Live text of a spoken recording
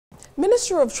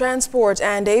Minister of Transport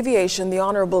and Aviation, the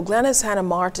Honorable Glenys Hannah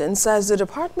Martin, says the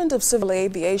Department of Civil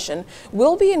Aviation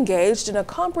will be engaged in a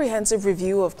comprehensive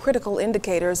review of critical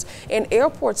indicators in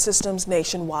airport systems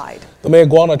nationwide. The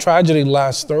Mayaguana tragedy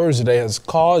last Thursday has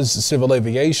caused civil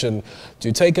aviation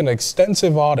to take an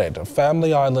extensive audit of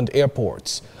Family Island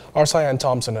airports. Our Cyan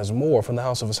Thompson has more from the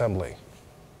House of Assembly.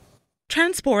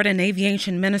 Transport and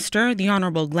Aviation Minister, the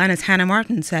Honorable Glenys Hannah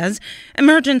Martin, says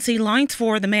emergency lights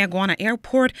for the Mayaguana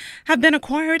Airport have been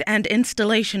acquired and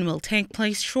installation will take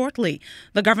place shortly.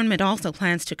 The government also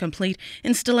plans to complete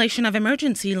installation of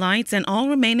emergency lights in all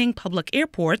remaining public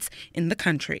airports in the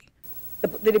country.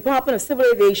 The Department of Civil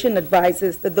Aviation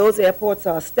advises that those airports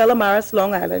are Stella Maris,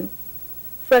 Long Island,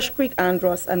 Fresh Creek,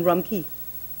 Andros, and Rum Cay.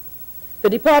 The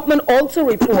department also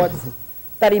reports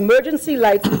that emergency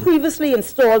lights previously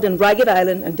installed in Ragged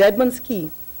Island and Deadman's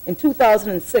Key in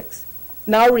 2006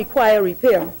 now require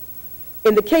repair.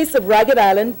 In the case of Ragged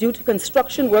Island, due to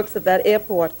construction works at that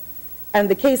airport, and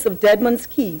the case of Deadman's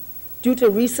Key, due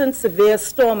to recent severe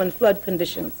storm and flood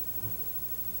conditions.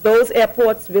 Those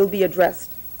airports will be addressed.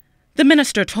 The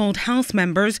minister told House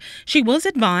members she was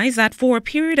advised that for a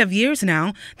period of years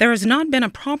now, there has not been a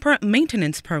proper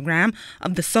maintenance program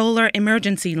of the solar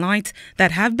emergency lights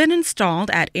that have been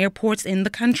installed at airports in the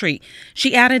country.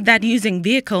 She added that using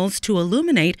vehicles to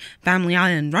illuminate Family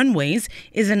Island runways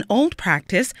is an old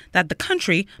practice that the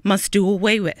country must do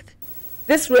away with.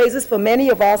 This raises for many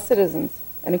of our citizens,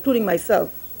 and including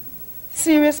myself,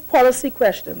 serious policy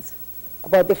questions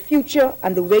about the future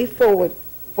and the way forward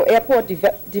for airport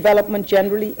development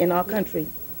generally in our country,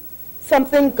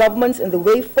 something governments in the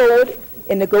way forward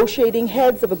in negotiating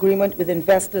heads of agreement with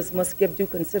investors must give due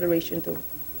consideration to.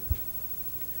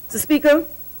 Mr. Speaker,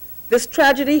 this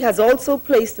tragedy has also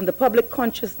placed in the public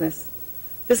consciousness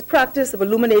this practice of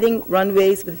illuminating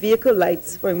runways with vehicle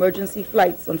lights for emergency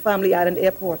flights on Family Island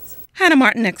airports. Hannah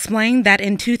Martin explained that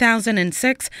in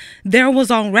 2006, there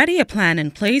was already a plan in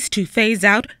place to phase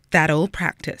out that old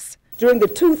practice. During the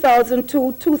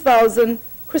 2002-2000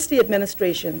 Christie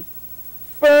administration,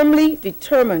 firmly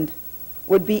determined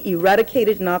would be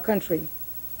eradicated in our country.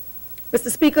 Mr.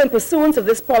 Speaker, in pursuance of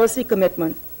this policy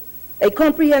commitment, a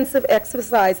comprehensive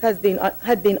exercise had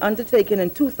been undertaken in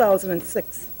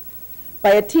 2006 by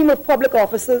a team of public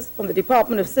officers from the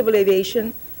Department of Civil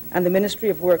Aviation and the Ministry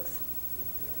of Works.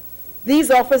 These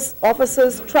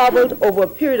officers traveled over a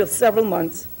period of several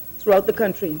months throughout the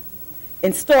country,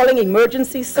 installing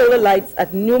emergency solar lights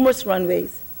at numerous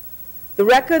runways. The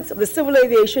records of the Civil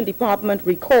Aviation Department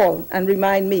recall and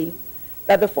remind me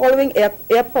that the following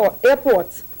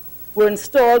airports were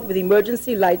installed with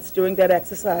emergency lights during that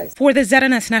exercise. For the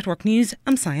ZNS Network News,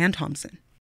 I'm Cyan Thompson.